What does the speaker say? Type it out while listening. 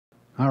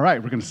All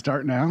right, we're going to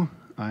start now.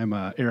 I'm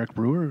Eric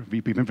Brewer,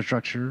 VP of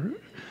Infrastructure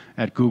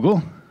at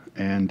Google,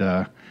 and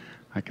I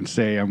can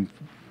say I'm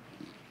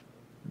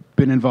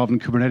been involved in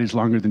Kubernetes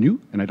longer than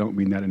you, and I don't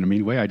mean that in a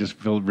mean way. I just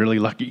feel really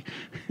lucky.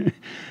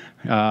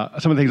 Some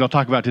of the things I'll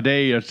talk about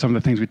today are some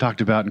of the things we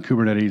talked about in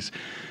Kubernetes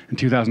in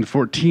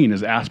 2014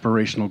 as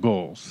aspirational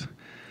goals.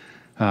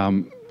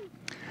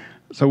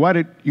 So why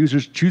did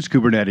users choose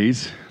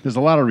Kubernetes? There's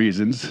a lot of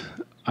reasons.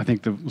 I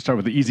think we'll start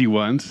with the easy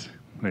ones.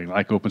 They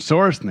like open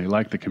source, and they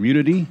like the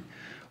community.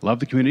 Love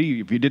the community.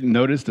 If you didn't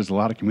notice, there's a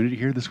lot of community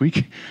here this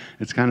week.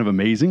 It's kind of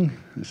amazing.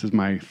 This is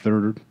my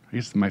third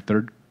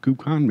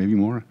KubeCon, maybe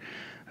more.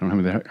 I don't know how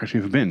many there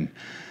actually have been.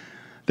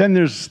 Then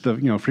there's the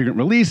frequent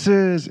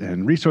releases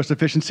and resource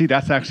efficiency.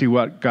 That's actually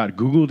what got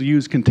Google to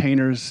use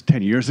containers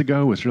 10 years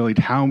ago, was really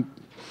how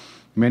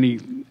many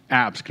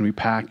apps can we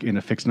pack in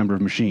a fixed number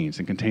of machines,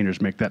 and containers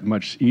make that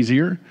much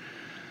easier.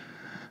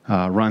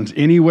 Runs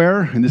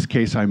anywhere. In this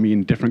case, I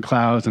mean different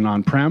clouds and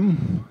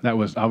on-prem. That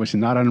was obviously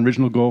not an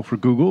original goal for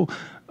Google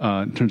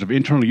in terms of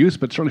internal use,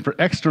 but certainly for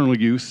external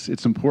use,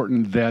 it's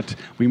important that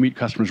we meet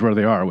customers where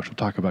they are, which we'll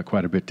talk about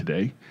quite a bit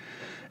today.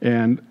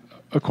 And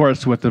of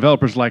course, what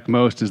developers like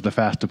most is the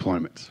fast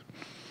deployments.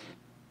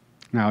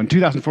 Now, in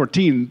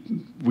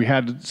 2014, we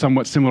had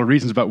somewhat similar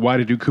reasons about why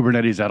to do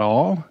Kubernetes at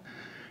all.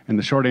 And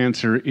the short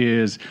answer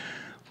is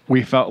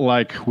we felt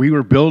like we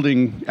were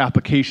building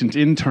applications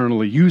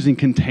internally using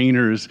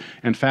containers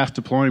and fast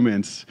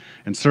deployments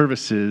and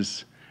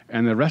services,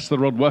 and the rest of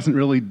the world wasn't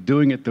really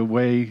doing it the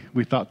way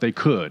we thought they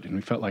could. And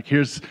we felt like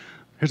here's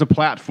a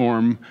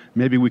platform,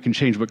 maybe we can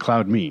change what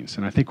cloud means.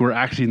 And I think we're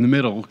actually in the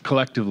middle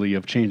collectively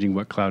of changing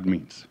what cloud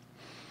means.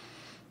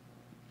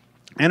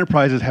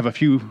 Enterprises have a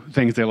few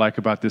things they like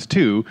about this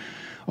too,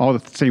 all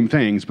the same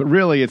things, but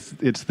really it's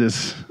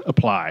this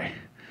apply.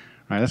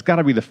 Right, that's got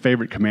to be the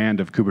favorite command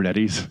of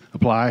Kubernetes,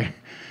 apply.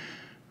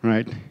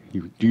 Right?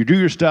 You do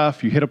your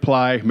stuff, you hit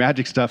apply,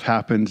 magic stuff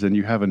happens, and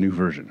you have a new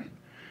version.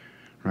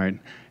 Right?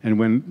 And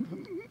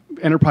when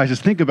enterprises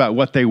think about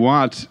what they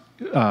want,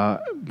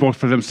 both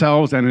for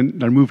themselves and in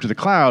their move to the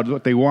cloud,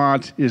 what they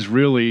want is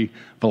really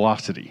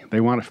velocity.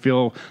 They want to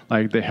feel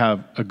like they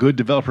have a good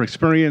developer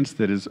experience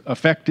that is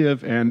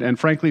effective and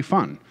frankly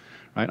fun.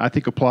 Right? I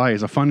think apply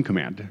is a fun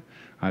command.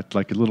 It's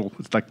like the little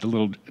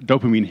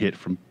dopamine hit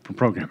from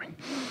programming.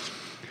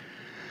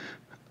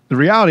 The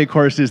reality, of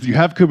course, is that you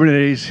have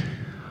Kubernetes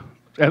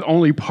as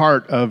only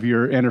part of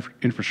your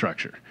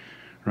infrastructure,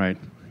 right?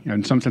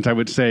 In some sense, I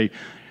would say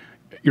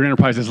your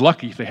enterprise is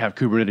lucky if they have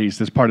Kubernetes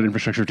as part of the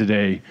infrastructure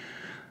today.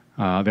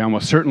 They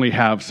almost certainly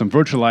have some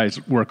virtualized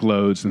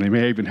workloads, and they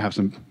may even have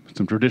some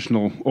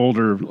traditional,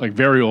 older, like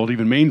very old,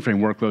 even mainframe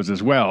workloads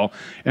as well.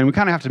 And we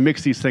kind of have to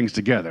mix these things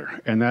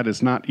together, and that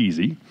is not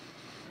easy.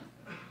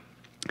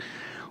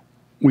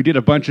 We did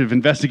a bunch of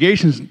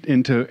investigations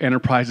into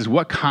enterprises.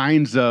 What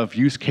kinds of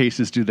use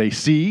cases do they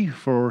see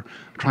for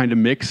trying to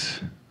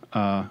mix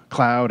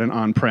cloud and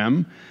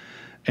on-prem?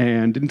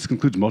 And this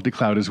includes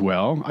multi-cloud as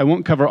well. I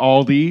won't cover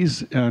all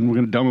these, and we're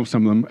going to demo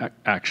some of them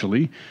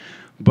actually.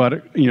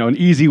 But an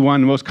easy one,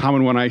 the most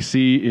common one I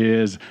see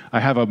is I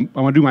want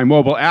to do my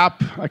mobile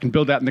app. I can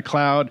build that in the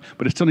cloud,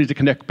 but it still needs to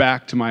connect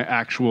back to my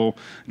actual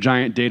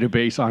giant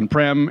database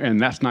on-prem, and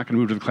that's not going to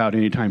move to the cloud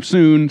anytime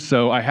soon.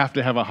 So I have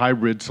to have a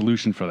hybrid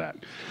solution for that.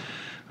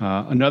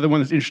 Another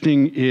one that's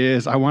interesting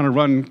is I want to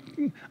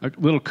run a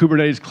little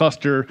Kubernetes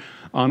cluster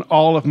on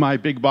all of my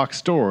big box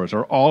stores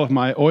or all of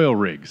my oil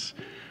rigs,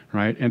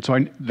 right? And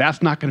so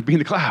that's not going to be in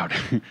the cloud.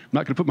 I'm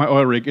not going to put my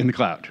oil rig in the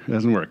cloud. It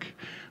doesn't work.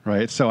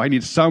 Right, so I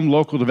need some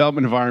local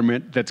development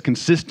environment that's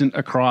consistent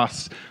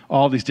across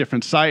all these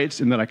different sites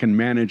and that I can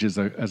manage as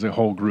a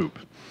whole group.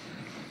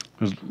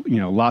 There's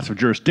lots of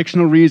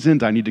jurisdictional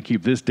reasons. I need to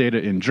keep this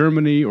data in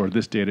Germany or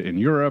this data in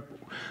Europe.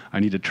 I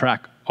need to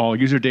track all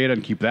user data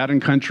and keep that in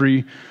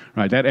country.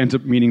 Right, that ends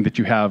up meaning that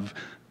you have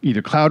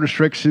either cloud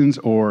restrictions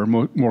or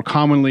more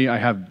commonly, I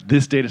have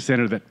this data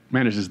center that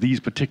manages these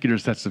particular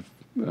sets of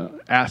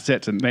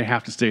assets and they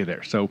have to stay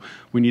there. So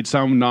we need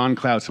some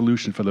non-cloud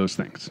solution for those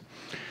things.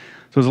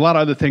 So there's a lot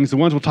of other things. The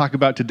ones we'll talk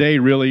about today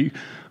really,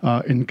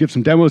 and give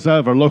some demos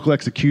of, are local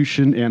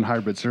execution and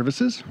hybrid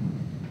services.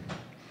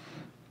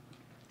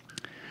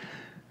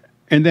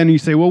 And then you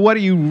say, well, what do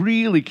you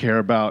really care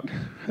about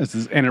as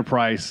this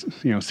enterprise,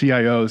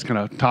 CIO's kind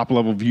of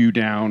top-level view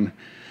down?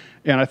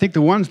 And I think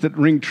the ones that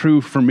ring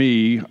true for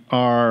me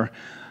are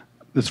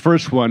this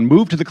first one,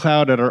 move to the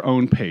cloud at our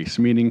own pace,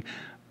 meaning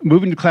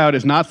moving to cloud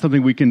is not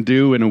something we can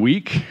do in a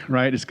week,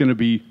 right? It's going to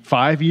be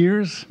 5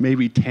 years,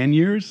 maybe 10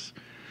 years.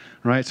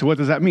 Right, so what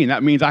does that mean?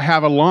 That means I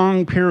have a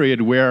long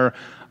period where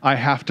I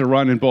have to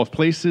run in both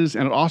places,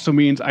 and it also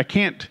means I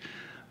can't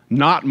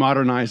not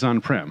modernize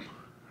on-prem,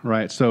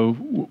 right?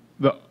 So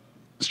the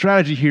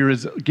strategy here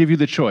is give you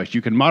the choice.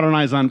 You can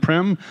modernize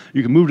on-prem,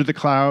 you can move to the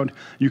cloud,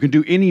 you can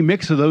do any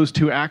mix of those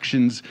two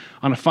actions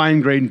on a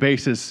fine-grained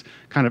basis,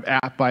 kind of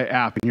app by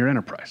app in your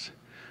enterprise.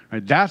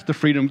 Right? That's the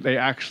freedom they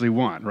actually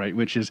want, right?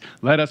 Which is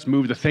let us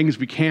move the things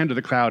we can to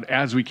the cloud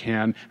as we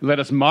can, let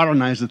us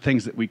modernize the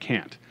things that we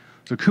can't.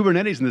 So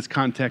Kubernetes in this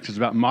context is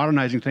about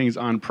modernizing things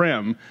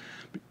on-prem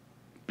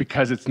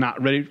because it's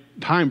not ready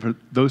time for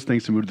those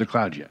things to move to the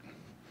cloud yet.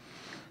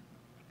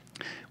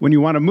 When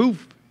you want to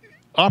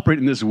operate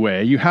in this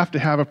way, you have to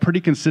have a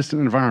pretty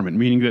consistent environment,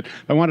 meaning that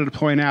if I want to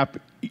deploy an app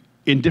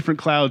in different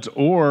clouds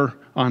or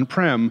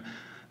on-prem,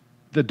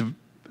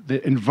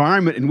 the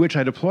environment in which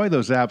I deploy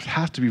those apps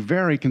has to be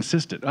very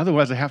consistent.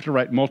 Otherwise, I have to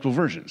write multiple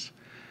versions.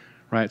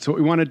 Right? So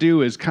what we want to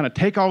do is kind of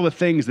take all the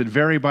things that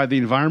vary by the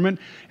environment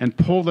and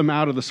pull them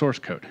out of the source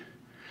code.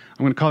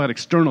 I'm going to call that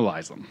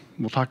externalize them.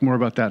 We'll talk more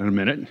about that in a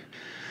minute.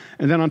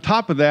 And then on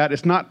top of that,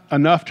 it's not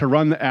enough to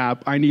run the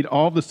app. I need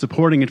all the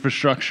supporting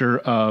infrastructure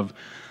of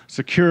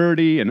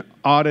security and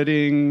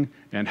auditing,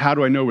 and how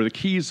do I know where the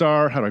keys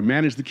are, how do I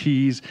manage the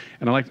keys,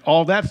 and I like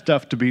all that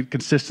stuff to be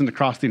consistent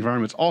across the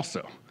environments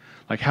also.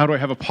 Like, how do I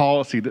have a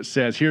policy that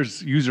says,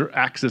 here's user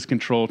access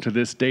control to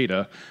this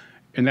data,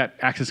 and that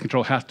access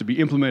control has to be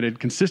implemented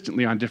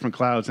consistently on different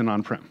clouds and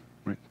on-prem,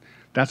 right?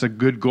 That's a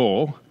good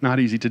goal, not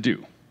easy to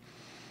do.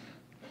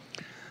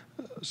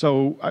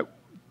 So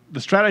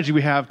the strategy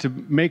we have to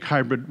make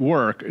hybrid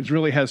work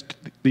really has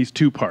these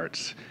two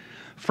parts.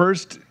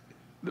 First,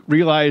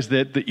 realize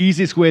that the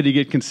easiest way to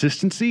get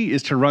consistency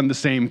is to run the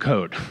same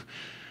code,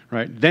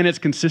 right? Then it's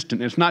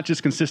consistent. It's not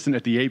just consistent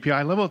at the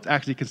API level, it's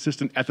actually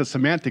consistent at the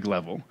semantic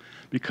level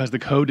because the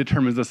code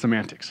determines the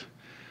semantics,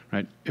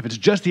 right? If it's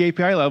just the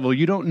API level,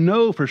 you don't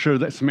know for sure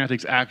that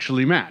semantics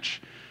actually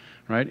match,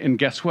 right? And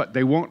guess what?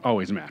 They won't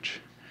always match,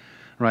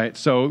 right?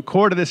 So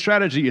core to this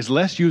strategy is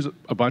let's use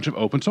a bunch of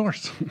open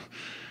source,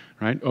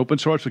 right? Open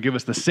source will give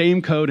us the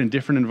same code in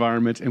different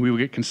environments, and we will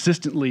get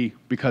consistency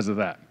because of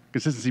that.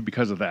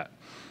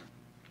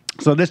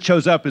 So this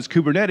shows up as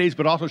Kubernetes,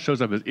 but also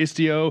shows up as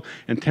Istio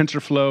and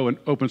TensorFlow and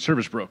Open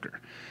Service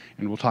Broker.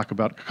 And we'll talk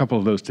about a couple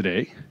of those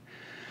today.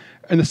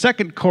 And the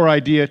second core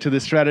idea to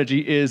this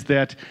strategy is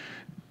that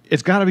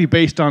it's got to be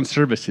based on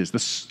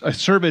services. A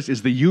service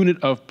is the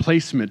unit of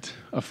placement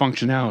of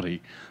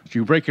functionality. So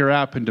you break your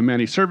app into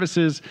many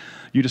services.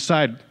 You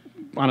decide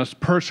on a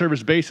per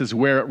service basis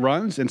where it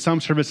runs, and some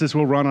services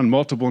will run on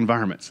multiple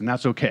environments, and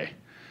that's okay,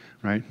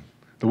 right?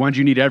 The ones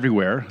you need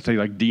everywhere, say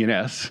like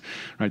DNS,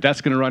 right?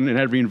 That's going to run in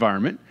every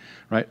environment,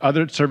 right?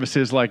 Other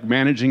services like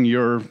managing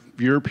your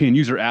European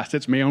user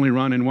assets may only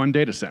run in one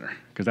data center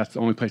because that's the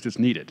only place it's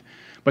needed.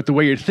 But the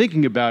way you're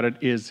thinking about it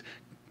is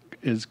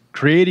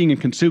creating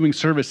and consuming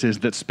services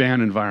that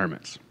span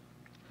environments.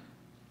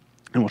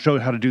 And we'll show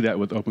you how to do that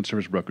with Open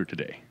Service Broker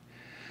today.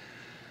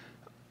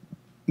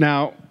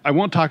 Now, I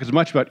won't talk as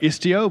much about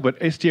Istio, but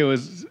Istio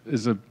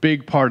is a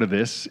big part of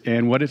this,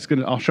 and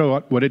I'll show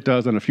what it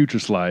does on a future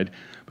slide,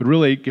 but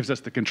really it gives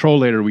us the control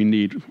layer we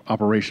need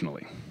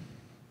operationally.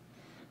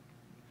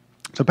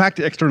 So back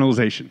to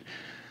externalization.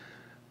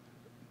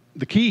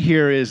 The key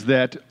here is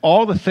that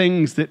all the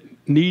things that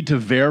need to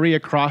vary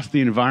across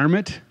the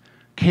environment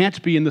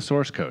can't be in the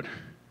source code,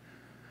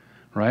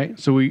 right?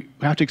 So we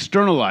have to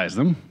externalize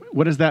them.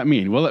 What does that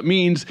mean? Well, it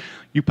means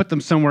you put them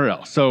somewhere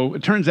else. So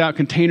it turns out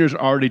containers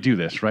already do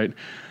this, right?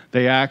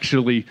 They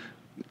actually,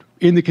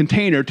 in the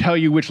container, tell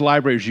you which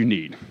libraries you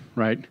need,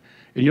 right?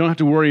 And you don't have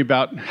to worry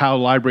about how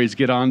libraries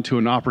get onto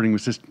an operating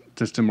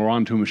system or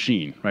onto a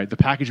machine, right? The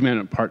package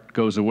management part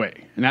goes away.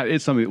 And that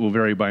is something that will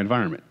vary by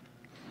environment.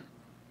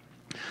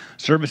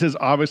 Services,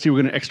 obviously,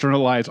 we're going to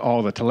externalize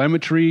all the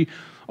telemetry,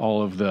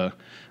 all of the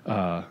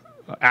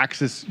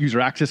user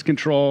access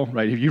control,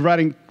 right? If you're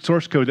writing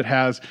source code that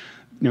has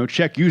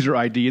check user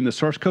ID in the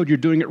source code, you're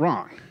doing it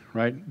wrong,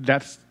 right?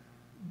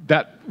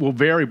 That will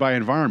vary by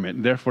environment,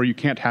 and therefore you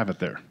can't have it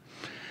there.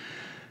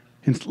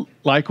 And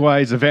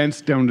likewise,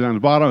 events down the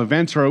bottom,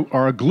 events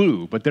are a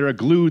glue, but they're a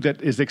glue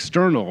that is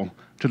external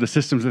to the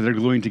systems that they're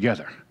gluing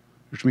together,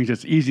 which means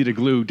it's easy to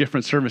glue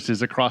different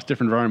services across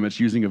different environments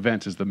using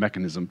events as the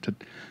mechanism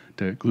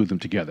to glue them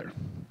together.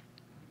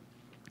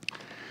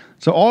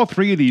 So all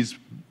three of these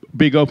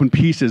big open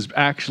pieces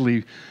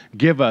actually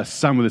give us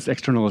some of this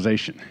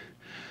externalization.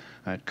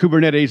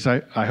 Kubernetes,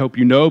 I hope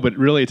you know, but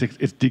really it's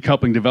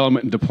decoupling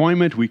development and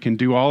deployment. We can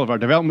do all of our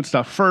development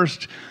stuff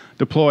first,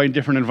 deploy in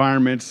different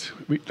environments.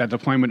 That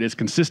deployment is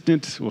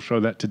consistent. We'll show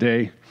that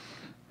today.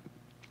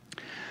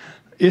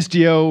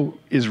 Istio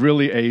is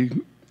really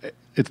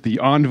it's the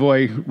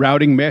Envoy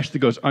routing mesh that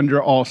goes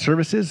under all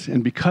services,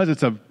 and because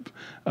it's a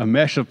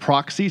mesh of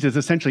proxies, it's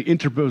essentially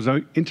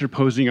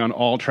interposing on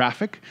all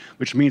traffic,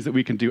 which means that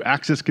we can do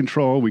access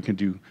control, we can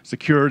do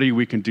security,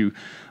 we can do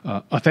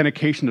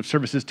authentication of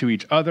services to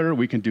each other,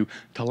 we can do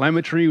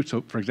telemetry.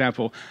 So, for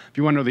example, if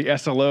you want to know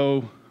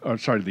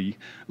the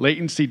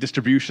latency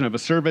distribution of a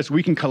service,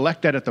 we can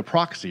collect that at the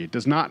proxy. It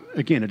does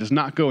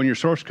not go in your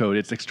source code.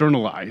 It's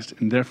externalized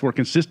and therefore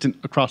consistent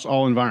across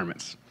all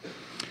environments.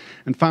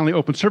 And finally,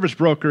 Open Service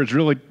Broker is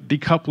really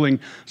decoupling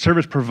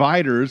service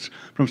providers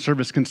from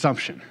service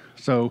consumption.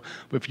 So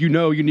if you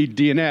know you need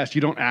DNS,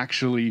 you don't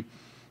actually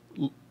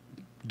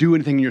do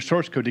anything in your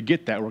source code to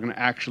get that. We're going to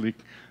actually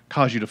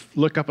cause you to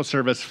look up a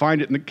service,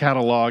 find it in the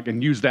catalog,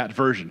 and use that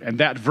version. And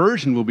that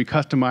version will be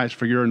customized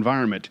for your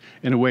environment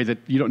in a way that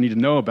you don't need to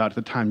know about at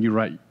the time you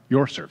write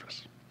your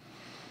service.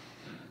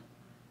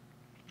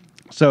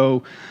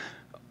 So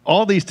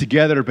all these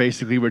together,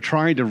 basically, we're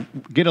trying to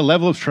get a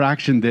level of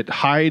abstraction that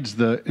hides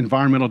the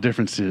environmental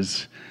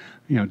differences.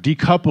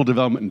 Decouple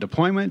development and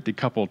deployment,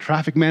 decouple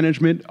traffic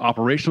management,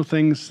 operational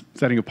things,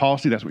 setting a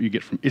policy, that's what you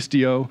get from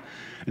Istio,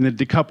 and then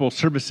decouple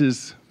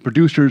services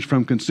producers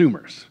from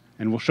consumers.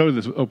 And we'll show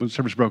this open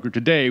service broker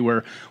today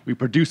where we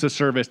produce a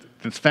service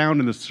that's found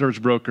in the service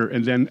broker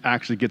and then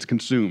actually gets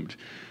consumed.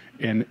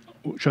 And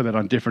we'll show that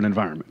on different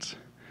environments.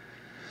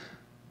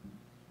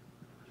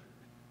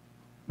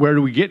 Where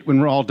do we get when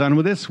we're all done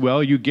with this?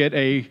 Well, you get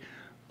a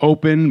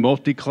open,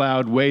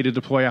 multi-cloud way to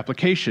deploy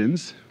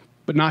applications,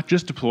 but not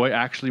just deploy,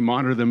 actually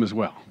monitor them as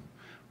well.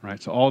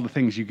 Right? So all the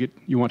things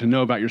you want to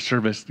know about your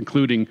service,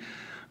 including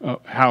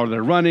how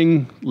they're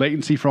running,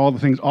 latency for all the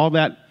things, all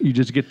that you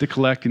just get to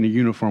collect in a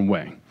uniform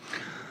way.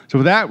 So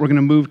with that, we're going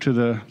to move to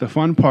the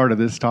fun part of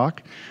this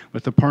talk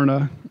with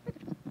Aparna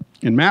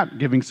and Matt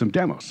giving some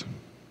demos.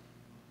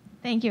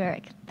 Thank you,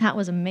 Eric. That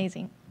was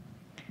amazing.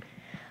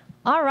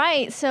 All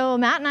right, so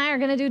Matt and I are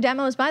going to do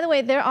demos. By the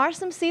way, there are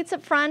some seats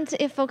up front.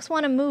 If folks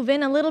want to move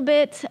in a little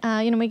bit,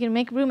 we can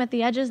make room at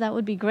the edges. That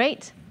would be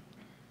great.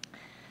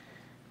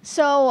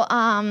 So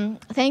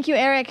thank you,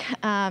 Eric.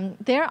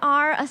 There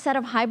are a set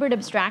of hybrid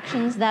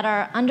abstractions that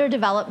are under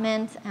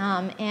development,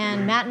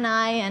 and Matt and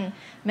I and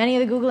many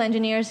of the Google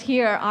engineers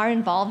here are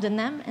involved in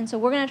them. And so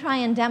we're going to try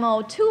and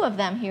demo 2 of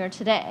them here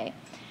today.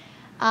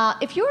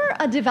 If you're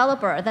a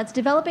developer that's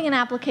developing an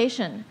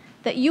application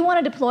that you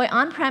want to deploy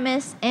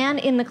on-premise and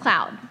in the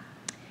cloud,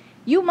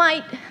 you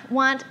might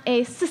want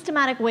a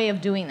systematic way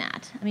of doing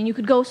that. I mean, you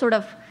could go sort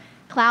of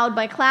cloud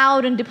by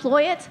cloud and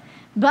deploy it,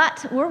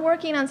 but we're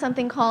working on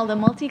something called a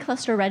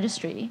multi-cluster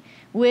registry,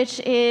 which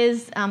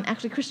is,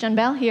 actually Christian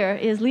Bell here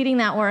is leading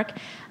that work,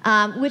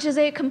 which is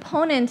a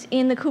component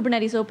in the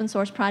Kubernetes open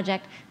source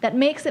project that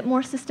makes it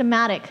more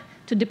systematic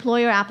to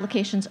deploy your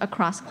applications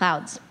across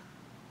clouds.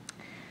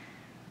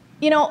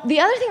 The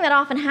other thing that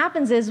often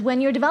happens is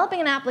when you're developing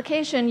an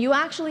application, you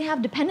actually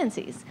have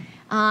dependencies.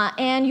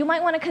 And you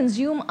might want to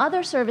consume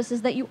other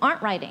services that you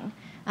aren't writing,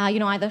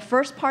 either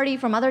first party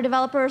from other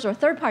developers or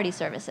third party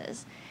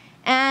services.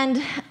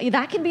 And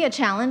that can be a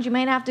challenge. You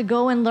might have to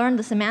go and learn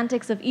the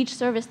semantics of each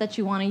service that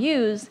you want to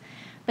use.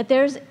 But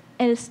there's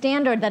a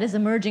standard that is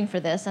emerging for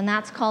this, and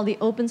that's called the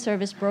Open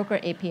Service Broker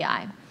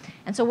API.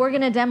 And so we're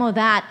going to demo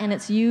that and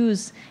its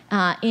use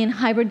in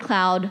hybrid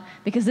cloud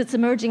because it's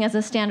emerging as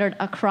a standard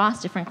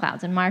across different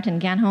clouds. And Martin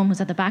Ganholm,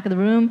 who's at the back of the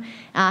room,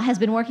 has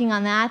been working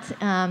on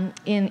that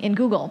in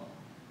Google.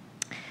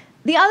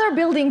 The other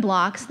building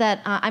blocks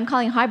that I'm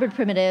calling hybrid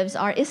primitives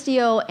are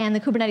Istio and the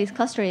Kubernetes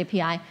Cluster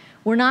API.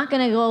 We're not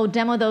going to go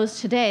demo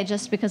those today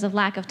just because of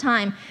lack of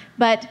time,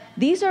 but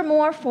these are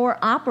more for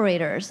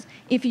operators.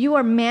 If you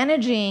are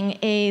managing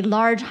a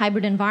large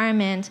hybrid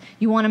environment,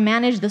 you want to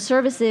manage the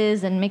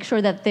services and make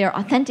sure that they're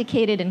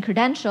authenticated and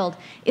credentialed,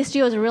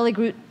 Istio is a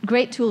really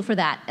great tool for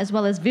that, as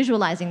well as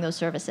visualizing those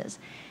services.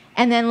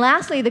 And then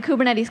lastly, the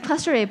Kubernetes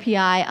Cluster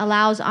API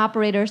allows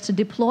operators to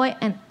deploy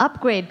and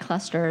upgrade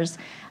clusters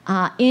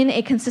in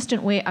a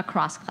consistent way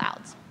across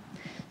clouds.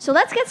 So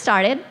let's get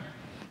started.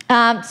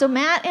 So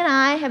Matt and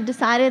I have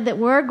decided that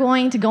we're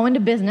going to go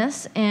into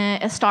business,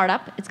 a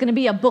startup. It's going to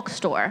be a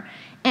bookstore.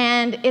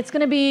 And it's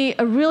going to be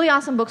a really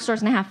awesome bookstore.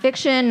 It's going to have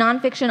fiction,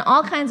 nonfiction,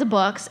 all kinds of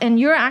books. And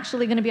you're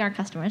actually going to be our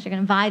customers. You're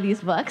going to buy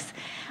these books.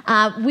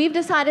 We've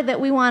decided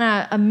that we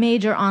want a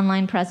major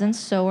online presence.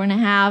 So we're going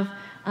to have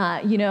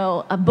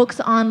books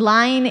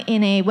online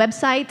in a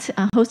website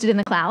hosted in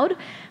the cloud.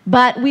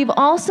 But we've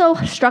also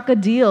struck a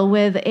deal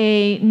with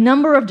a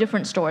number of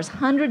different stores,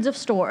 hundreds of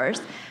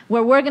stores,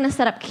 where we're going to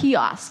set up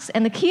kiosks.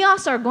 And the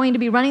kiosks are going to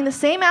be running the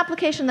same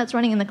application that's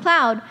running in the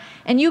cloud,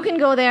 and you can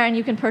go there and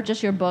you can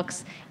purchase your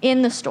books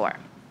in the store.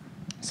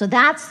 So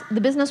that's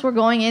the business we're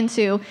going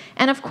into.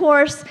 And of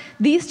course,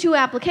 these 2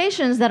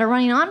 applications that are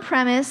running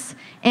on-premise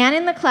and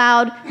in the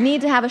cloud need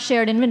to have a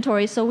shared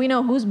inventory so we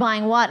know who's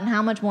buying what and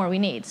how much more we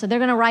need. So they're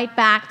going to write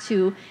back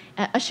to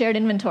a shared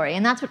inventory.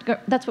 And that's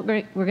what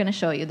we're going to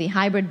show you, the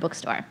hybrid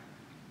bookstore.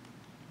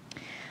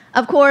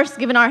 Of course,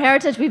 given our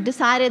heritage, we've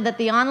decided that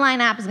the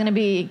online app is going to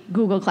be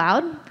Google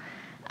Cloud.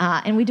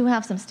 And we do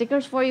have some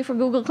stickers for you for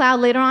Google Cloud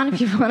later on if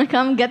you want to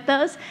come get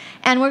those.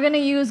 And we're going to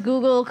use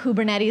Google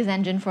Kubernetes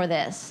Engine for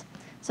this.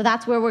 So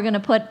that's where we're going to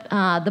put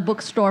the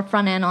bookstore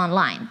front end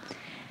online.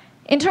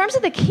 In terms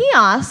of the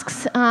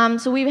kiosks,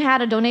 so we've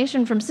had a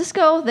donation from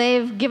Cisco.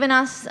 They've given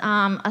us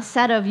a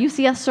set of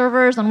UCS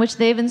servers on which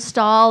they've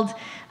installed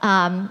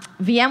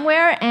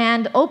VMware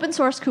and open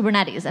source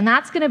Kubernetes. And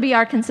that's going to be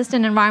our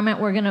consistent environment.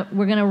 We're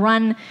going to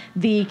run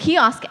the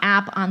kiosk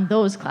app on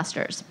those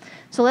clusters.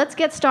 So let's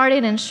get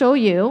started and show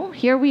you.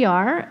 Here we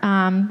are.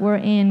 We're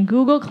in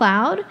Google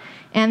Cloud.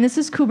 And this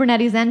is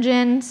Kubernetes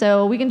Engine,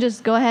 so we can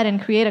just go ahead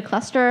and create a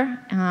cluster.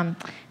 And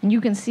you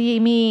can see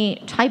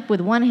me type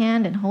with one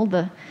hand and hold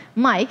the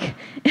mic.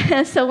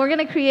 So we're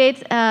going to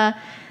create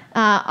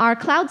our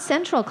Cloud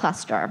Central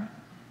cluster.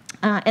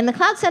 And the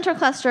Cloud Central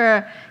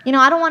cluster,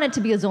 I don't want it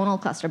to be a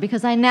zonal cluster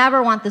because I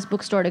never want this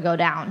bookstore to go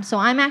down. So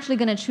I'm actually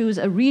going to choose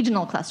a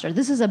regional cluster.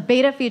 This is a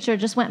beta feature,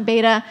 just went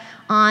beta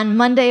on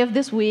Monday of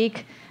this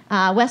week.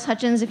 Wes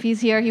Hutchins, if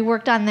he's here, he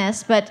worked on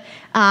this. But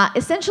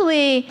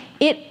essentially,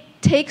 it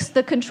takes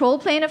the control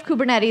plane of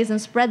Kubernetes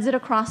and spreads it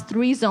across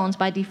 3 zones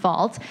by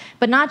default.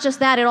 But not just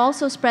that, it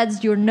also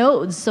spreads your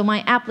nodes. So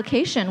my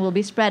application will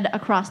be spread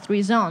across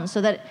 3 zones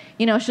so that,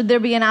 should there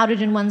be an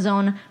outage in one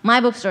zone,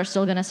 my bookstore is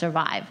still going to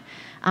survive.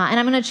 And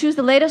I'm going to choose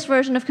the latest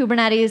version of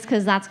Kubernetes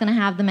because that's going to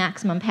have the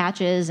maximum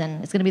patches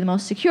and it's going to be the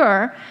most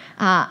secure.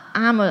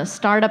 I'm a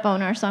startup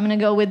owner, so I'm going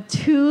to go with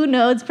 2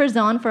 nodes per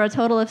zone for a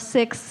total of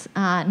 6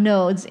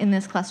 nodes in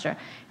this cluster.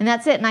 And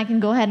that's it, and I can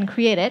go ahead and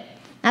create it.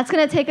 That's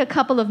going to take a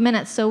couple of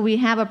minutes, so we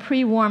have a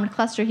pre-warmed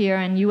cluster here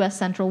in US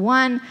Central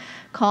 1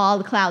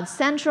 called Cloud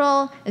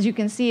Central. As you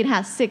can see, it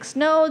has 6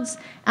 nodes,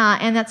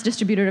 and that's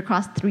distributed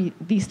across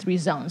these 3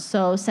 zones.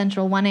 So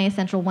Central 1A,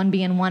 Central 1B,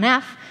 and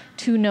 1F,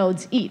 2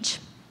 nodes each.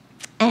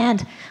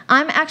 And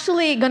I'm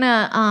actually going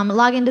to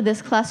log into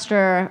this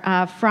cluster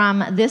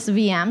from this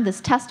VM, this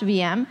test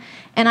VM.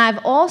 And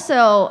I've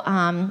also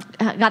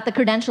got the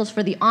credentials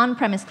for the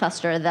on-premise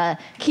cluster, the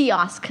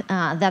kiosk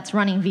that's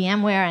running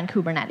VMware and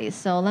Kubernetes.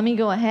 So let me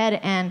go ahead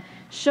and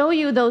show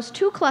you those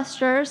 2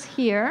 clusters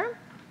here.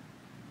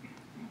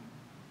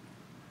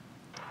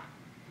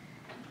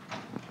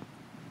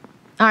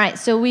 All right,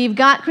 so we've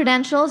got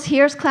credentials.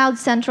 Here's Cloud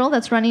Central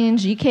that's running in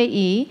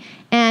GKE,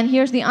 and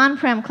here's the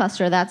on-prem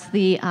cluster. That's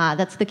the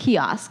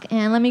kiosk.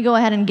 And let me go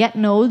ahead and get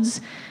nodes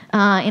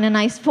in a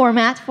nice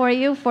format for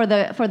you for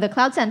the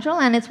Cloud Central,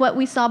 and it's what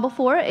we saw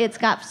before. It's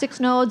got 6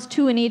 nodes,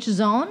 2 in each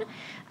zone.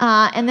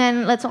 And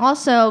then let's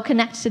also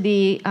connect to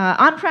the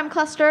on-prem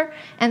cluster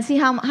and see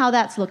how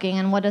that's looking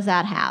and what does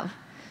that have.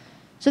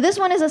 So this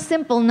one is a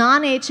simple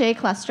non-HA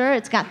cluster.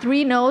 It's got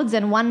 3 nodes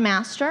and 1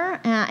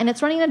 master, and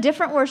it's running a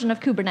different version of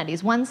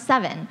Kubernetes,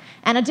 1.7,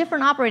 and a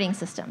different operating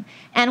system.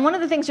 And one of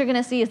the things you're going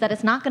to see is that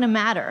it's not going to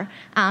matter.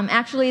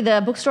 Actually,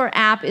 the bookstore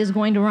app is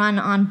going to run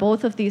on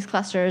both of these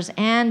clusters,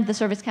 and the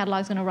service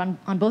catalog is going to run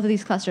on both of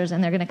these clusters,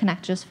 and they're going to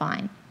connect just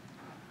fine.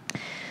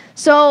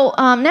 So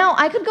now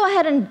I could go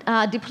ahead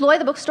and deploy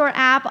the bookstore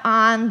app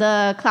on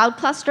the cloud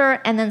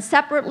cluster and then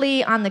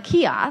separately on the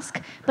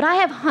kiosk. But I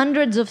have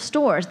hundreds of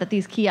stores that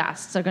these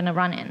kiosks are going to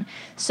run in.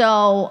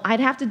 So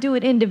I'd have to do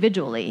it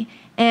individually.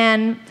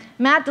 And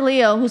Matt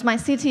DeLio, who's my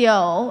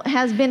CTO,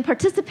 has been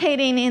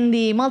participating in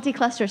the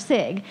multi-cluster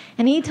SIG.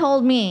 And he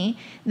told me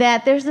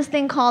that there's this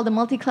thing called the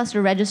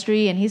multi-cluster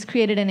registry, and he's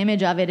created an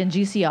image of it in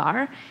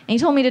GCR. And he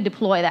told me to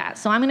deploy that.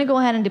 So I'm going to go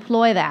ahead and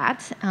deploy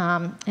that.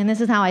 And this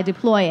is how I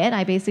deploy it.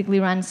 I basically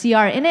run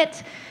CR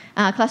init,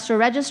 cluster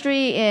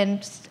registry,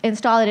 and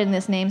install it in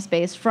this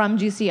namespace from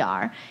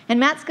GCR. And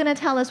Matt's going to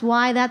tell us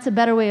why that's a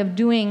better way of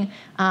doing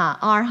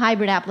our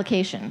hybrid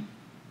application.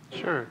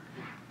 Sure.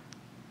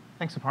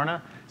 Thanks, Aparna.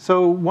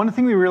 So one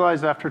thing we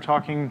realized after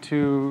talking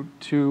to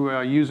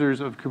users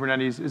of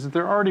Kubernetes is that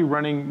they're already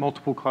running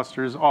multiple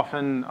clusters,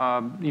 often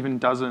even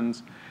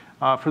dozens,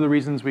 for the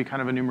reasons we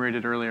kind of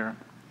enumerated earlier.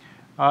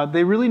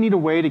 They really need a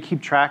way to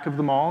keep track of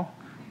them all.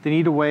 They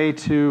need a way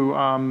to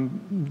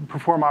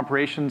perform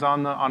operations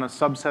on a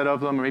subset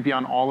of them, or maybe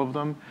on all of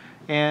them.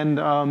 And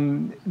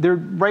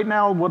right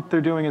now, what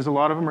they're doing is a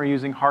lot of them are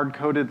using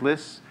hard-coded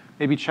lists,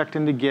 maybe checked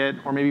into Git,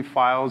 or maybe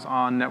files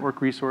on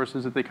network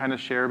resources that they kind of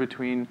share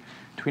between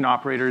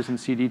operators and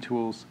CD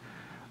tools.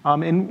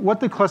 And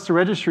what the cluster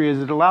registry is,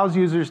 it allows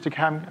users to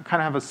kind of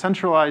have a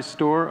centralized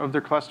store of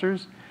their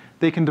clusters.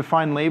 They can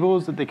define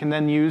labels that they can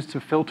then use to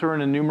filter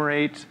and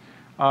enumerate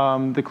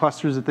the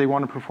clusters that they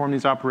want to perform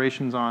these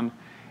operations on.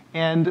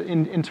 And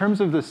in terms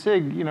of the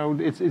SIG,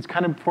 it's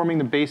kind of forming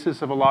the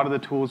basis of a lot of the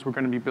tools we're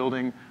going to be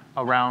building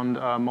around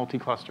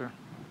multi-cluster.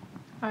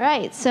 All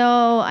right,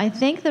 so I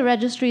think the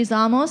registry is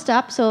almost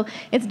up. So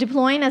it's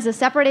deploying as a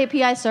separate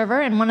API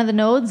server in one of the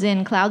nodes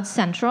in Cloud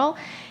Central.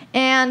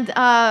 And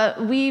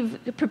we've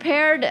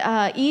prepared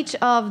each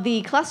of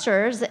the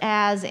clusters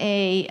as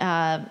a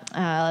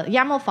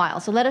YAML file.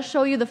 So let us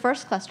show you the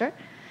first cluster.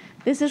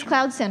 This is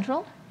Cloud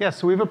Central. Yeah,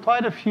 so we've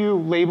applied a few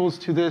labels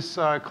to this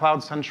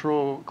Cloud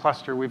Central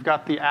cluster. We've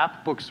got the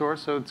app bookstore,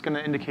 so it's going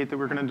to indicate that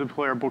we're going to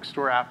deploy our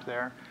bookstore app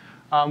there.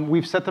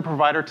 We've set the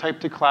provider type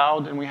to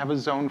cloud, and we have a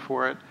zone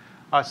for it.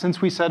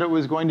 Since we said it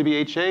was going to be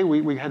HA,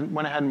 we went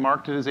ahead and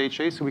marked it as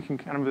HA, so we can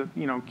kind of,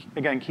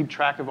 again, keep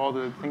track of all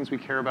the things we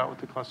care about with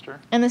the cluster.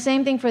 And the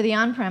same thing for the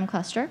on-prem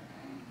cluster.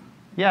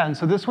 Yeah, and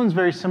so this one's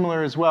very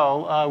similar as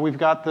well. We've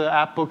got the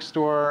app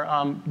bookstore.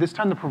 This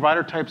time the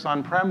provider type's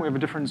on-prem. We have a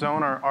different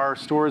zone. Our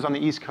store is on the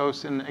East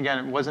Coast, and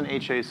again, it wasn't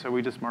HA, so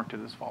we just marked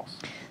it as false.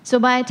 So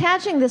by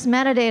attaching this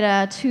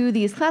metadata to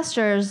these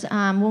clusters,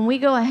 when we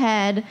go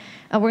ahead,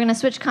 we're going to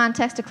switch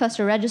context to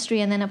cluster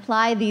registry and then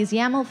apply these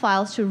YAML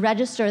files to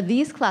register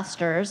these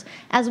clusters,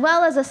 as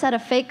well as a set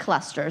of fake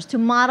clusters to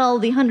model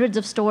the hundreds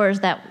of stores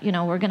that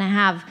we're going to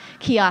have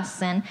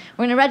kiosks in.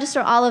 We're going to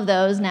register all of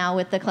those now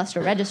with the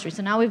cluster registry.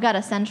 So now we've got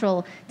a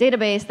central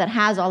database that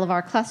has all of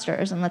our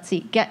clusters. And let's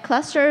see, get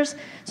clusters.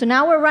 So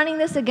now we're running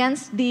this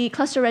against the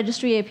cluster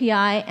registry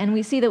API, and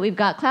we see that we've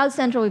got Cloud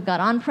Central, we've got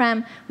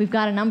on-prem, we've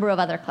got a number of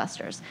other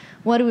clusters.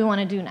 What do we want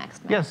to do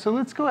next, Matt? Yeah, so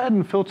let's go ahead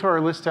and filter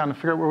our list down to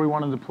figure out where we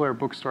want to deploy our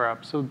bookstore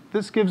app. So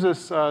this gives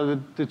us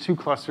the two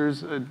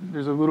clusters.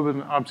 There's a little bit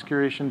of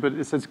obscuration, but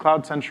it says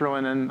Cloud Central,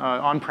 and then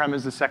on-prem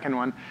is the second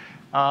one.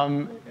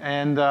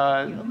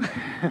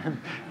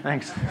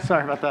 Thanks.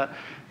 Sorry about that.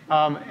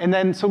 And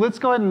then, so let's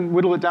go ahead and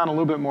whittle it down a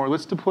little bit more.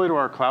 Let's deploy to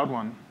our cloud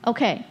one.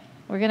 OK.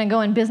 We're going to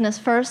go in business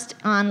first,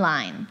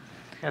 online.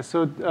 Yeah,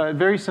 so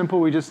very simple.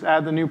 We just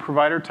add the new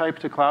provider type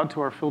to cloud to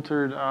our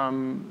filtered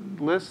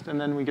list, and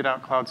then we get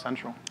out Cloud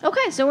Central.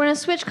 OK, so we're going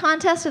to switch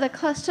contests to the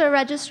cluster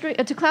registry,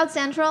 to Cloud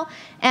Central,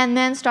 and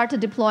then start to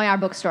deploy our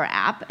bookstore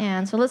app.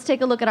 And so let's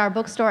take a look at our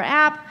bookstore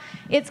app.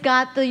 It's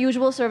got the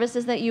usual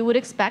services that you would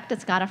expect.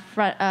 It's got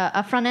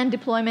a front-end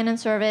deployment and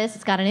service.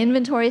 It's got an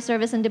inventory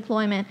service and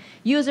deployment,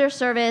 user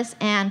service,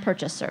 and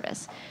purchase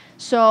service.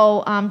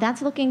 So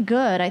that's looking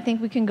good. I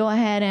think we can go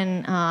ahead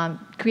and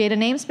create a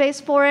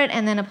namespace for it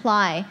and then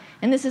apply.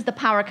 And this is the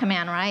power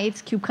command, right?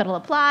 kubectl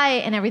apply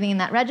and everything in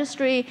that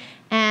registry.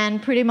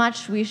 And pretty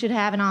much we should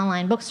have an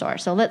online bookstore.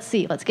 So let's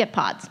see. Let's get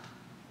pods.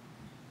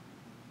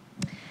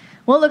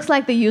 Well, it looks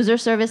like the user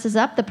service is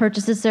up, the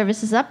purchases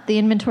service is up, the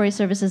inventory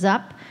service is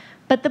up.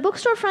 But the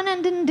bookstore front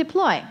end didn't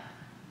deploy.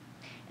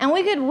 And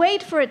we could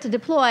wait for it to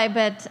deploy,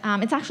 but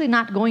it's actually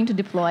not going to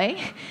deploy.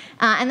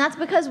 And that's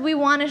because we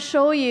want to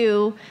show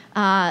you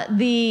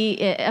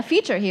a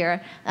feature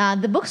here.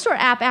 The bookstore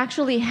app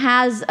actually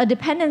has a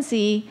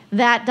dependency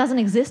that doesn't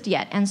exist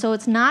yet. And so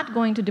it's not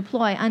going to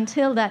deploy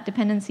until that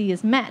dependency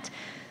is met.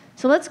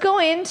 So let's go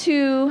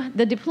into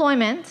the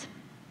deployment.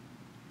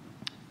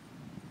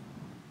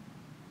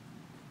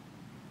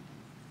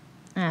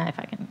 If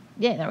I can,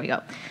 yeah, there we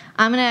go.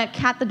 I'm going to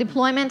cat the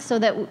deployment so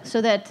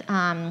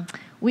that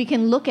we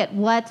can look at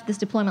what this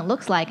deployment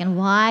looks like and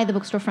why the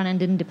bookstore front end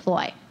didn't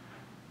deploy.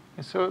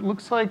 So it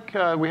looks like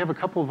we have a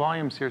couple of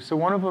volumes here. So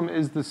one of them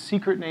is the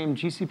secret name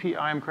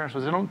GCP IAM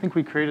credentials. I don't think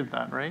we created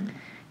that, right?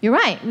 You're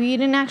right. We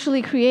didn't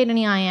actually create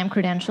any IAM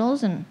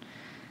credentials. And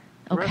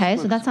OK,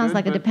 so that sounds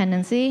like a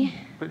dependency.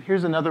 But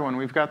here's another one.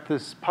 We've got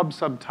this pub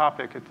sub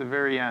topic at the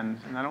very end.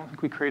 And I don't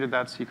think we created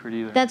that secret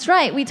either. That's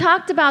right. We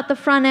talked about the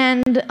front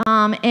end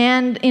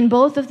and in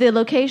both of the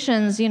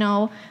locations,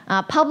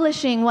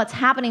 publishing what's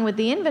happening with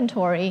the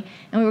inventory.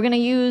 And we were going to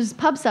use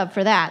pub sub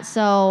for that.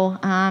 So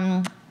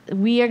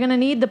we are going to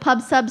need the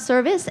pub sub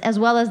service as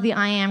well as the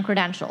IAM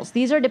credentials.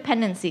 These are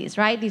dependencies,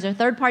 right? These are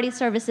third-party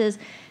services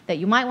that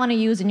you might want to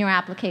use in your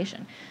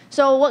application.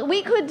 So what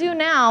we could do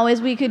now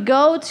is we could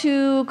go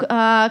to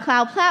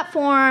Cloud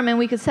Platform and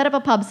we could set up a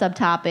pub sub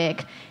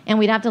topic, and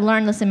we'd have to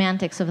learn the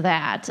semantics of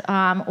that.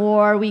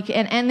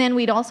 And then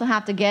we'd also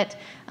have to get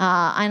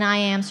an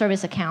IAM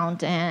service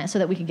account so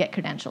that we could get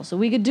credentials. So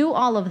we could do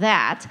all of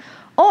that.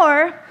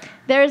 Or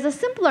there's a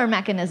simpler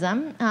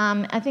mechanism.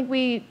 I think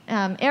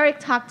Eric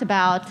talked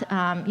about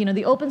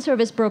the Open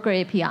Service Broker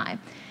API.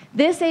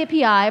 This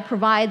API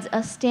provides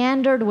a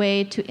standard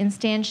way to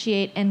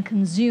instantiate and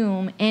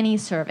consume any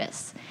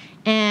service.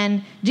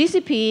 And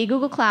GCP,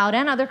 Google Cloud,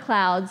 and other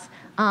clouds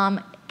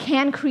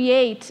can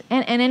create,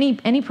 and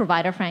any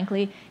provider,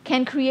 frankly,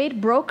 can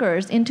create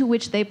brokers into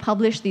which they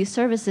publish these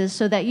services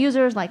so that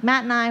users like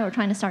Matt and I who are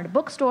trying to start a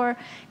bookstore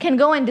can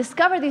go and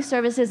discover these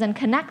services and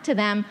connect to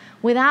them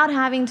without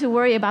having to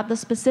worry about the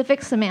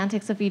specific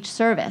semantics of each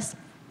service.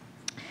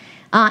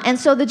 And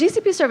so the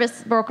GCP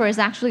Service Broker is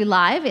actually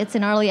live. It's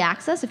in early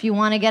access. If you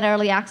want to get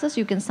early access,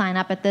 you can sign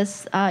up at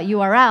this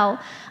URL.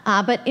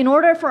 But in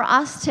order for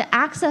us to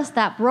access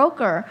that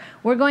broker,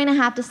 we're going to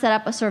have to set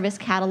up a service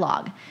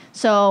catalog.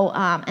 So,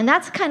 and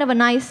that's kind of a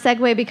nice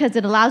segue because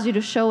it allows you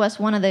to show us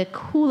one of the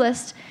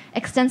coolest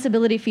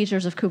extensibility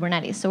features of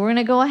Kubernetes. So we're going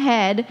to go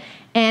ahead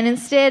and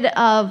instead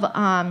of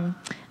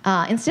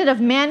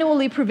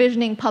manually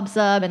provisioning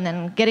PubSub and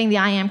then getting the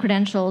IAM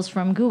credentials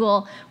from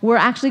Google, we're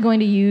actually going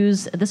to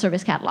use the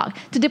service catalog.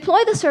 To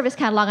deploy the service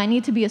catalog, I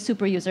need to be a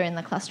super user in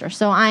the cluster.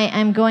 So I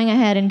am going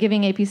ahead and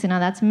giving APC, now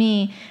that's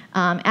me,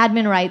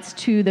 admin rights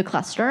to the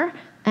cluster.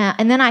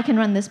 And then I can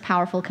run this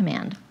powerful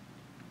command,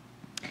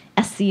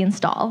 sc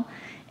install.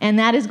 And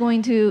that is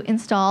going to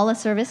install a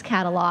service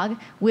catalog,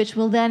 which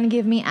will then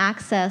give me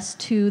access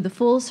to the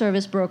full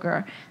service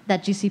broker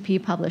that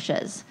GCP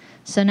publishes.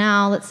 So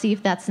now let's see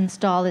if that's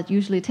installed. It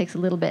usually takes a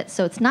little bit.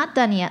 So it's not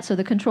done yet. So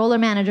the controller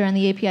manager and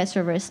the API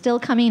server is still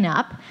coming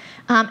up.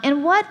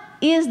 And what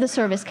is the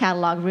service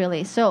catalog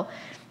really? So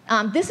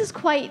this is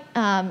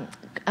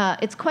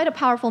it's quite a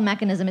powerful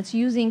mechanism. It's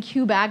using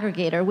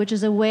kubeaggregator, which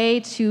is a way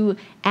to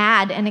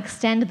add and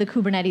extend the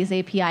Kubernetes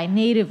API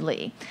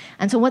natively.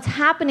 And so what's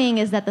happening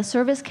is that the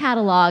service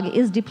catalog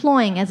is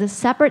deploying as a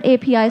separate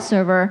API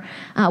server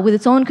with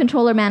its own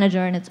controller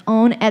manager and its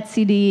own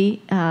etcd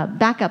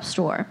backup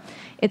store.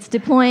 It's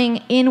deploying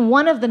in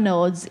one of the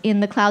nodes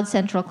in the Cloud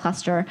Central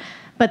cluster.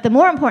 But the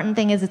more important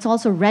thing is it's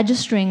also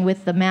registering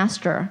with the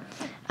master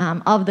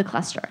of the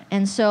cluster.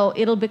 And so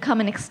it'll become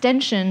an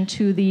extension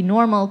to the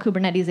normal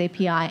Kubernetes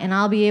API, and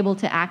I'll be able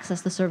to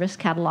access the service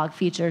catalog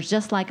features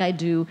just like I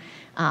do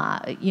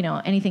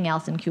anything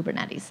else in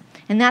Kubernetes.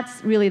 And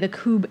that's really the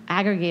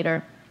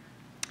kubeaggregator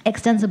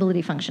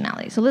extensibility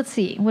functionality. So let's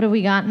see. What do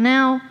we got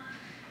now?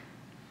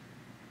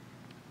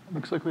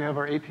 Looks like we have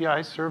our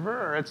API server,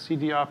 our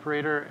etcd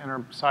operator, and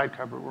our side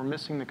cover. We're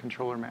missing the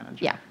controller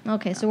manager. Yeah.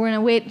 OK, so we're going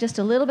to wait just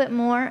a little bit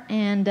more.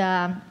 And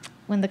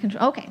when the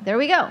control, OK, there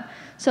we go.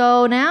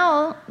 So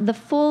now the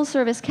full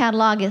service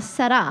catalog is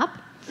set up.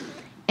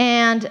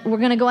 And we're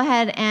going to go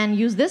ahead and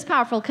use this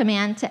powerful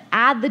command to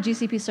add the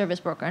GCP service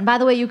broker. And by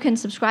the way, you can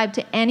subscribe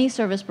to any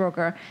service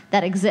broker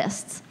that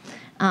exists.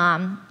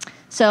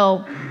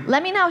 So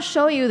let me now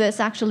show you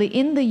this actually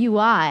in the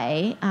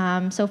UI.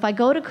 So if I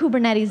go to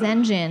Kubernetes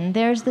engine,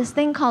 there's this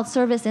thing called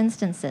service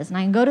instances. And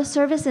I can go to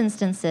service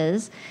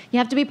instances. You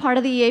have to be part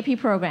of the EAP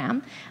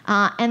program.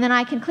 And then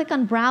I can click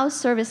on Browse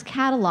Service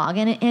Catalog.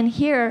 And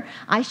here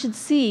I should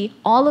see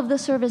all of the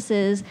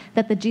services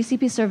that the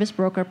GCP Service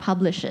Broker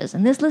publishes.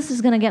 And this list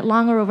is going to get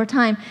longer over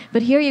time.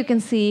 But here you can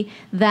see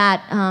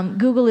that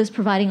Google is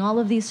providing all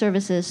of these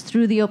services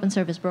through the Open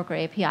Service Broker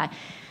API.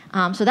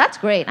 So that's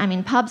great. I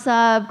mean,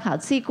 PubSub, Cloud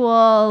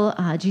SQL,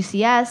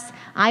 GCS.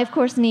 I, of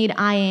course, need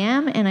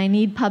IAM, and I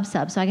need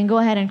PubSub. So I can go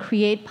ahead and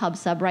create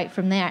PubSub right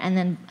from there, and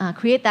then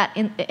create that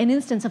an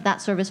instance of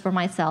that service for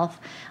myself,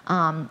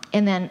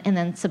 and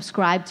then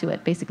subscribe to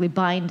it, basically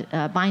bind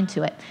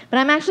to it. But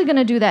I'm actually going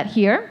to do that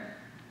here.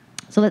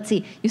 So let's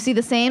see. You see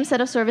the same set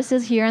of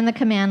services here in the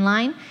command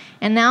line.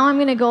 And now I'm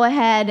going to go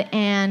ahead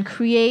and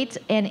create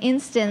an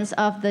instance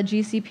of the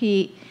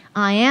GCP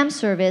IAM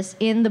service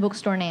in the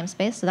bookstore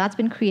namespace. So that's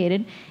been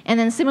created. And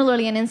then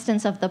similarly, an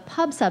instance of the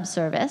PubSub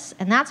service,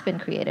 and that's been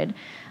created.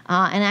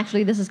 And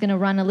actually, this is going to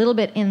run a little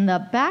bit in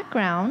the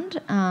background.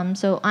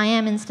 So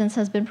IAM instance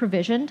has been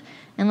provisioned.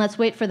 And let's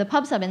wait for the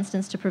PubSub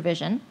instance to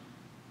provision.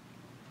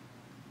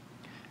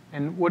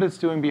 And what it's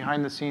doing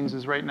behind the scenes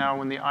is right now,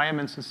 when the IAM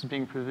instance is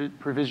being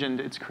provisioned,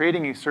 it's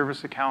creating a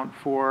service account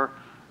for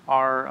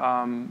our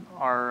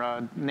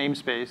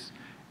namespace.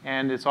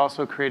 And it's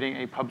also creating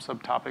a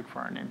PubSub topic for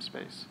our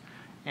namespace.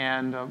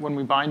 And when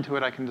we bind to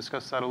it, I can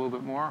discuss that a little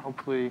bit more.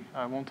 Hopefully,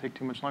 it won't take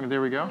too much longer.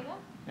 There we go.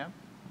 Yeah.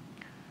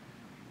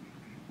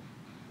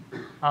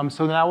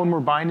 So now when we're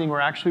binding, we're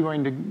actually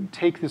going to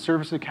take the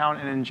service account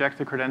and inject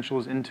the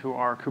credentials into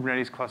our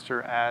Kubernetes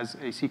cluster as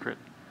a secret.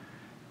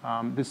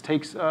 This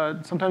takes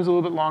sometimes a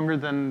little bit longer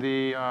than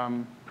the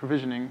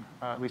provisioning,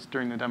 at least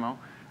during the demo.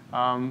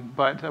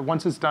 But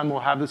once it's done, we'll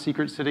have the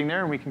secret sitting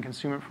there, and we can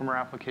consume it from our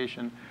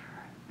application.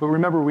 But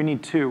remember, we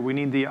need two. We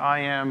need the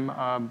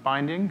IAM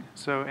binding,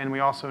 and we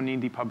also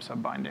need the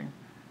PubSub binding.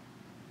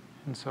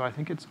 And so I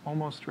think it's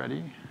almost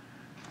ready.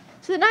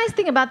 So the nice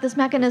thing about this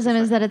mechanism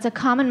is that it's a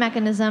common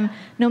mechanism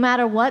no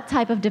matter what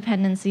type of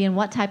dependency and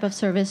what type of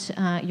service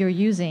you're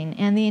using.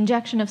 And the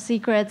injection of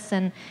secrets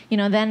and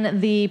then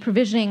the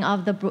provisioning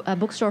of the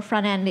bookstore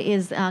front end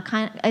is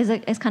kind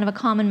of a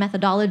common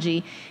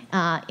methodology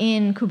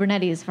in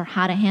Kubernetes for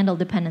how to handle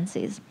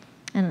dependencies.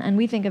 And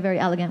we think a very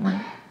elegant one.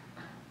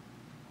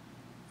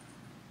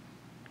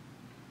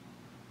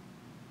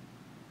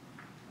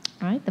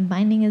 All right, the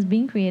binding is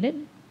being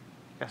created.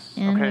 Yes,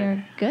 and okay.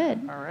 We're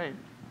good. All right.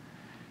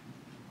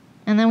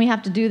 And then we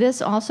have to do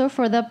this also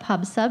for the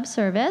PubSub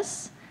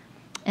service,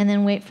 and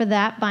then wait for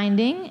that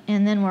binding,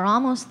 and then we're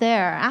almost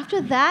there. After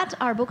that,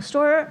 our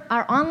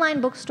online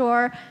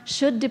bookstore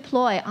should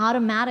deploy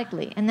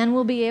automatically, and then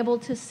we'll be able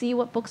to see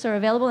what books are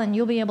available, and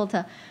you'll be able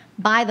to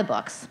buy the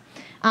books.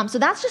 So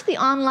that's just the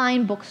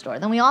online bookstore.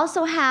 Then we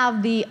also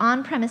have the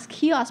on-premise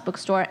kiosk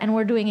bookstore, and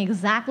we're doing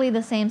exactly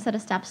the same set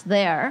of steps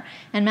there.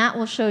 And Matt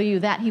will show you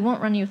that. He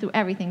won't run you through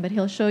everything, but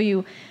he'll show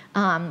you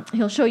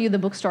the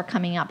bookstore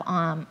coming up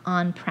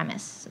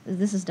on-premise.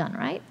 This is done,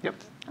 right? Yep.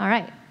 All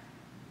right.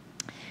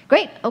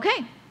 Great. OK.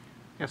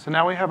 Yeah, so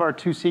now we have our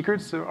two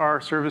secrets that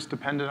our service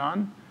depended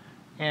on.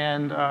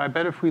 And I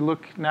bet if we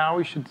look now,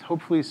 we should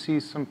hopefully see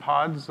some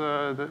pods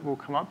that will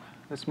come up.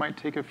 This might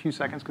take a few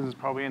seconds because it's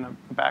probably in a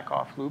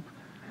back-off loop.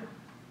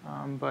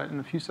 But in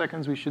a few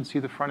seconds, we should see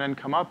the front end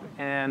come up.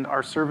 And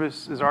our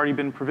service has already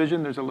been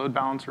provisioned. There's a load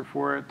balancer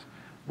for it.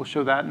 We'll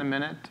show that in a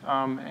minute.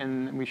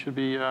 And we should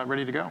be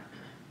ready to go.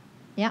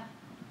 Yeah.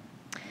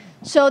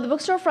 So the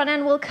bookstore front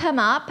end will come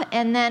up,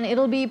 and then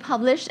it'll be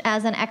published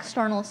as an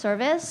external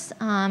service.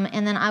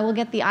 And then I will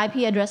get the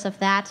IP address of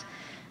that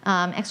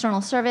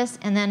external service.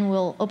 And then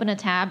we'll open a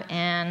tab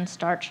and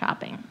start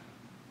shopping.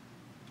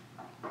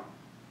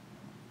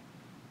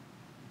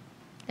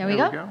 There we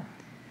go.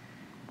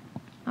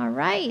 All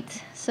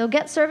right. So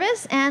get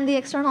service, and the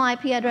external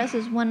IP address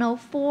is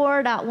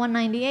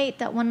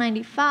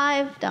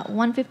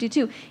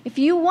 104.198.195.152. If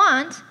you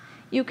want,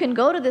 you can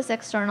go to this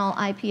external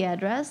IP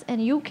address,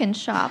 and you can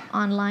shop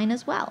online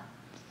as well.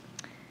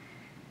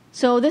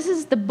 So this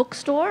is the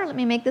bookstore. Let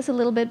me make this a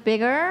little bit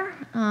bigger.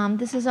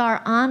 This is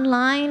our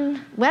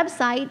online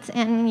website,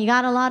 and you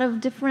got a lot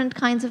of different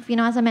kinds of,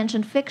 as I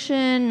mentioned,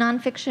 fiction,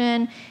 nonfiction.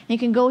 And you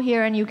can go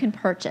here and you can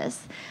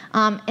purchase.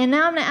 And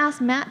now I'm going to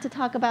ask Matt to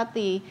talk about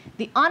the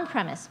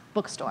on-premise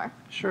bookstore.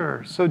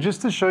 Sure. So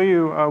just to show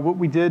you what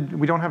we did,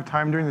 we don't have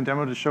time during the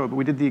demo to show it, but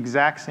we did the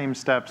exact same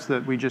steps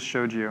that we just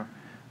showed you.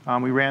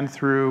 We ran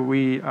through.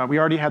 We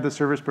already had the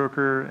service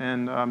broker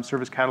and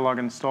service catalog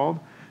installed.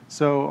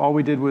 So all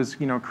we did was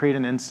create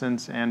an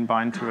instance and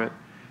bind to it.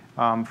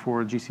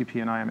 for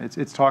GCP and IAM.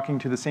 It's talking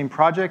to the same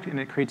project, and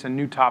it creates a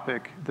new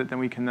topic that then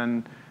we can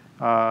then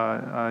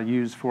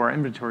use for our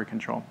inventory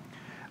control.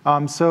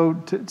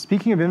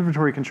 Speaking of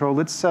inventory control,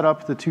 let's set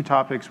up the two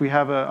topics. We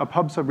have a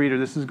pub sub reader.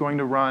 This is going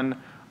to run,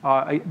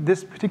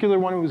 this particular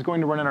one was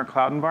going to run in our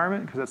cloud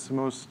environment because that's the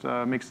most,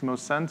 makes the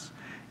most sense.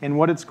 And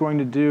what it's going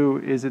to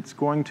do is it's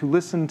going to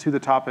listen to the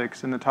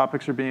topics, and the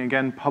topics are being,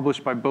 again,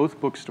 published by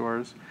both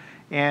bookstores.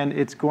 And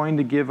it's going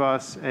to give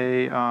us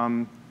a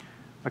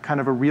kind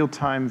of a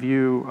real-time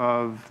view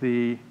of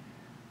the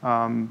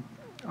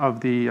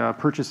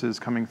purchases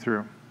coming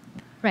through.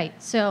 Right.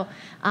 So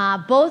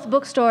both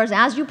bookstores,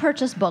 as you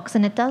purchase books,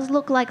 and it does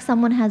look like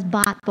someone has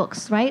bought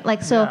books, right?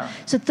 Like so, Yeah.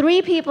 so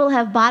 3 people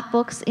have bought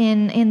books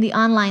in the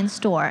online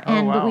store,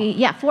 and wow.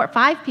 yeah,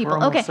 5 people. We're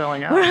almost okay,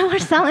 selling out. We're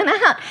selling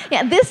out.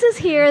 Yeah, this is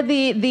here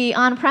the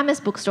on-premise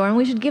bookstore, and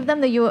we should give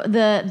them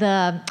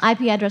the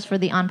IP address for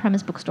the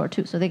on-premise bookstore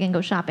too, so they can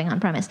go shopping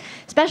on-premise.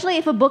 Especially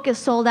if a book is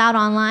sold out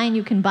online,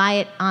 you can buy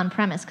it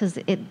on-premise because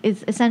it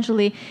is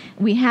essentially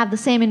we have the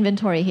same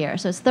inventory here.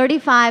 So it's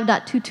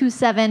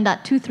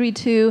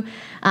 35.227.232.160,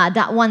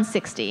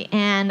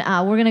 and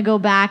we're going to go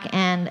back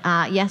and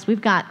yes,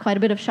 we've got quite a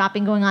bit of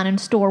shopping going on in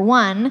store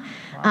 1,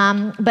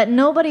 but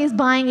nobody's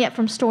buying yet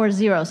from store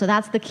 0, so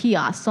that's the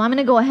kiosk. So I'm going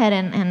to go ahead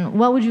and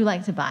what would you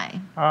like to buy?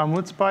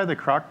 Let's buy the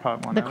crock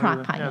pot one. The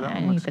crock pot, yeah, I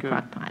need the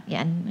crock pot,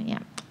 yeah,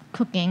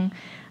 cooking.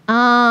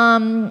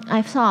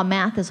 I saw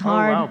math is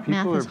hard. Oh, wow.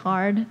 Math is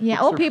hard. Yeah.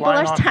 books Oh, are people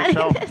flying are off the starting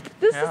shelf. this.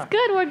 This Yeah. is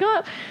good. We're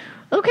going.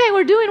 Okay,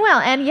 we're doing well.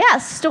 And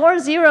yes, store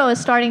 0 is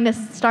starting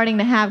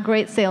to have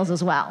great sales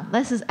as well.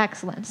 This is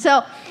excellent.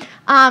 So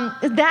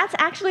that's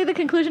actually the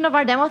conclusion of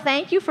our demo.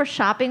 Thank you for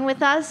shopping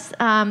with us.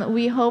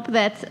 We hope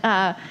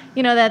that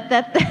you know that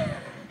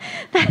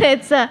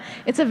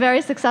it's a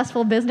very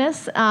successful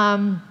business.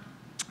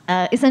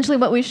 Essentially,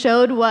 what we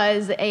showed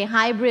was a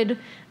hybrid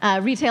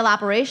retail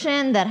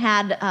operation that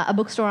had a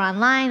bookstore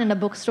online and a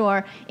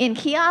bookstore in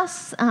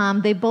kiosks.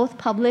 They both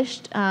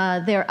published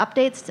their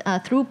updates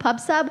through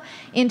PubSub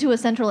into a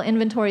central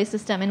inventory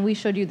system, and we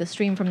showed you the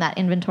stream from that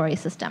inventory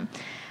system.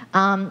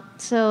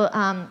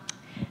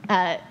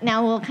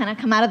 Now we'll kind of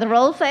come out of the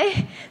role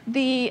play.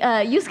 The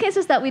use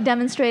cases that we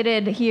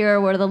demonstrated here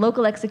were the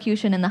local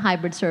execution and the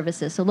hybrid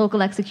services. So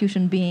local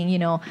execution being,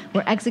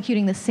 we're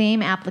executing the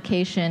same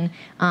application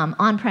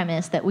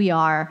on-premise that we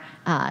are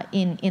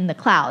in the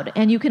cloud.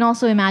 And you can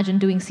also imagine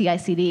doing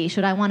CI/CD.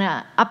 Should I want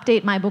to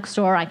update my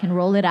bookstore, I can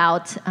roll it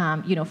out,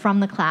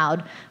 from the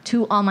cloud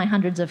to all my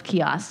hundreds of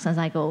kiosks as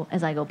I go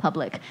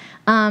public.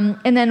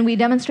 And then we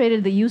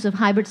demonstrated the use of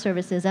hybrid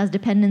services as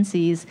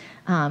dependencies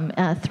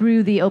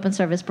through the open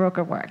service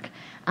broker work.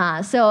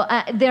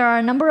 There are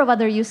a number of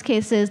other use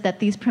cases that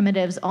these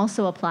primitives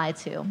also apply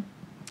to.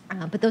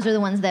 But those are the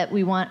ones that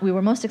we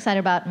were most excited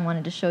about and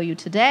wanted to show you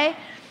today.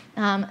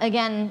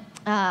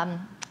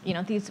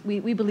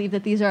 We believe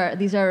that these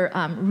are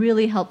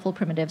really helpful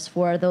primitives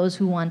for those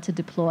who want to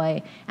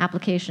deploy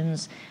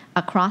applications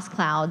across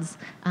clouds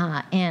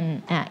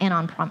and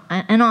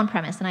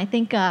on-premise. And I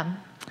think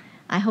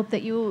I hope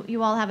that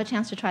you all have a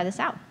chance to try this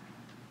out.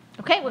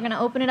 Okay, we're going to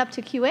open it up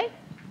to QA.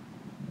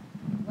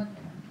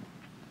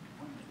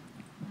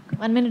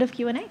 1 minute of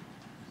Q&A.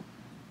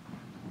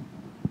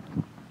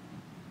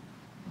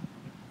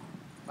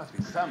 Must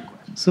be some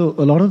question. So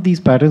a lot of these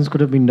patterns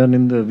could have been done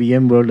in the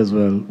VM world as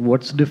well.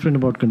 What's different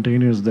about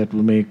containers that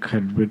will make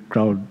hybrid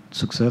cloud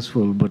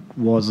successful, but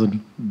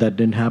that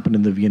didn't happen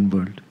in the VM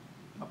world?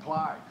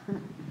 Apply.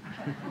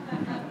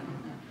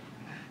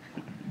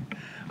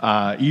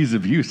 Ease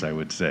of use, I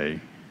would say.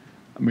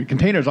 I mean,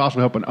 containers also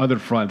help on other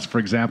fronts. For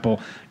example,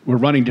 we're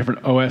running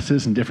different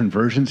OSs and different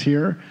versions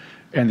here,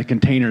 and the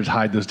containers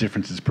hide those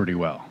differences pretty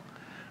well,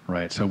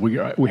 right? So we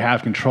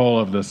have control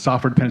of the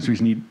software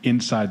dependencies need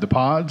inside the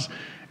pods,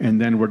 and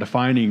then we're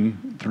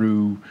defining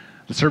through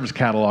the service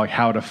catalog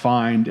how to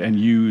find and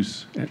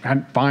use,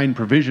 find,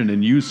 provision,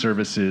 and use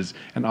services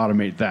and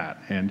automate that.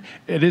 And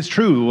it is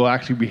true, we'll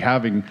actually be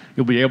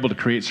you'll be able to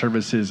create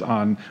services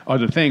on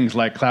other things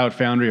like Cloud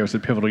Foundry, I was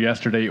at Pivotal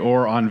yesterday,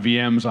 or on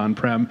VMs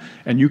on-prem,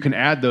 and you can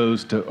add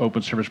those to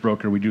Open Service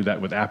Broker. We do that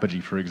with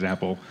Apogee, for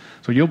example.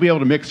 So you'll be able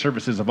to mix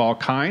services of all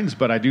kinds,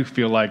 but I do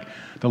feel like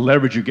the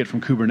leverage you get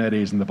from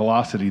Kubernetes and the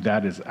velocity,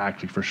 that is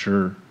actually for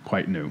sure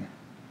quite new.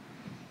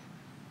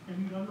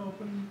 Can you run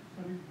Open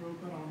Service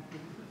Broker on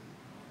premises?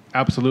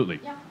 Absolutely.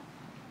 Yeah.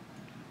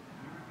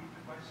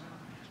 The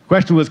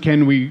question was,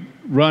 can we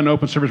run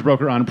Open Service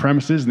Broker on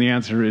premises? And the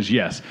answer is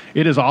yes.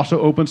 It is also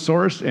open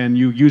source, and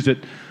you use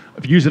it.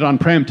 If you use it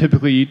on-prem,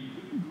 typically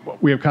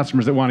we have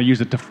customers that want to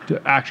use it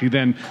to actually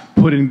then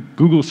put in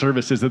Google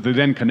services that they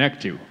then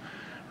connect to,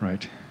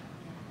 right?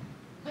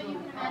 But you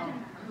can imagine.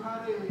 You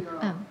had in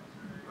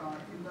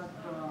that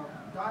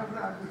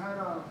diagram, you had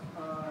a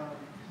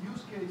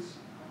use case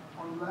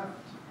on left,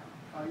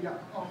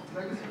 of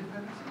legacy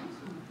dependencies,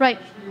 and Right.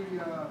 especially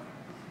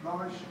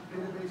large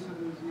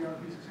databases,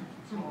 ERP systems,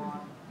 and so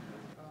on.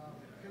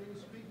 Can you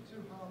speak to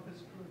how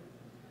this could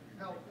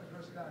help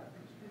address that?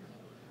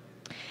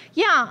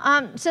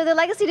 Yeah, so the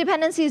legacy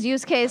dependencies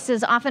use case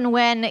is often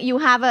when you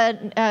have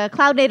a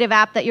cloud-native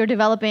app that you're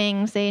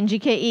developing, say in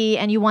GKE,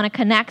 and you want to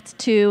connect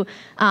to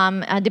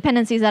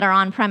dependencies that are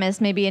on-premise,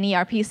 maybe an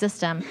ERP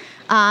system.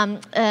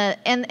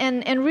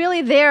 And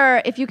really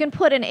there, if you can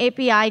put an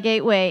API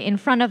gateway in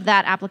front of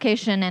that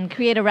application and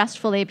create a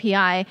RESTful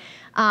API,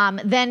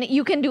 then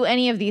you can do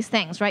any of these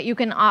things, right? You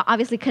can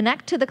obviously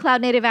connect to the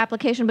cloud-native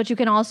application, but you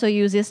can also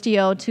use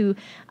Istio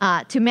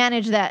to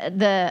manage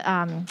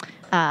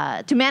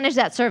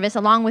that service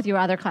along with your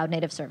other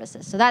cloud-native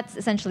services. So that's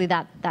essentially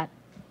that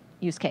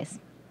use case.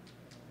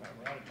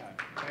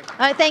 All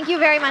right, thank you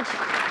very much.